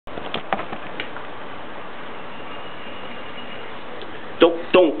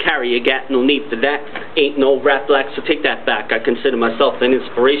don't carry a gat, no need for that. Ain't no rap black, so take that back. I consider myself an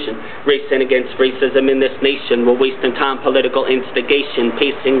inspiration. Racing against racism in this nation. We're wasting time, political instigation.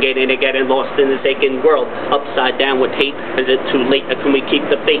 Pacing, getting lost in this aching world. Upside down with hate. Is it too late, or can we keep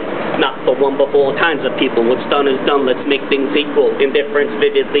the faith? Not for one, but for all kinds of people. What's done is done, let's make things equal. Indifference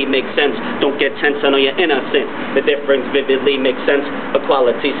vividly makes sense. Don't get tense, I know you're innocent. The difference vividly makes sense.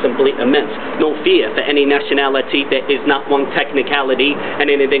 Equality simply immense. No fear for any nationality. There is not one technicality.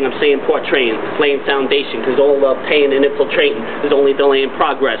 And anything I'm saying portraying. Laying foundation, cause all the pain and infiltrating is only delaying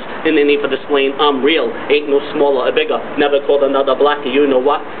progress. And the need for displaying I'm real. Ain't no smaller or bigger. Never called another blacker, you know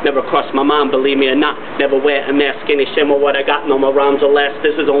what? Never crossed my mind, believe me or not. Never wear a mask, any shame of what I got. No, my rhymes will last,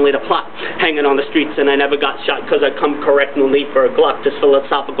 this is only the plot. Hanging on the streets and I never got shot cause I come correct, no need for a Glock. This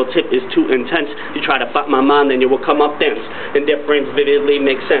philosophical tip is too intense. You try to fight my mind then you will come up dense. Indifference vividly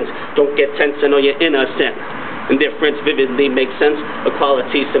makes sense. Don't get tense, I know you're innocent. Indifference vividly makes sense.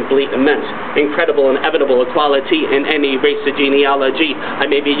 Equality simply immense. Incredible, inevitable equality in any race or genealogy.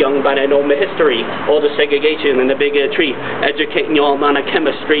 I may be young, but I know my history. All the segregation and the bigotry. Educating you all on a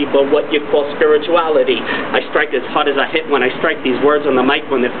chemistry, but what you call spirituality. I strike as hard as I hit when I strike these words on the mic.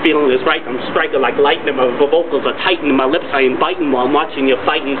 When the feeling is right, I'm striking like lightning. My vocals are tightening, my lips I am biting while I'm watching you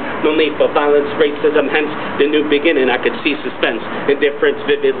fighting. No need for violence, racism, hence the new beginning. I could see suspense. Indifference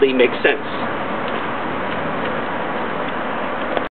vividly makes sense.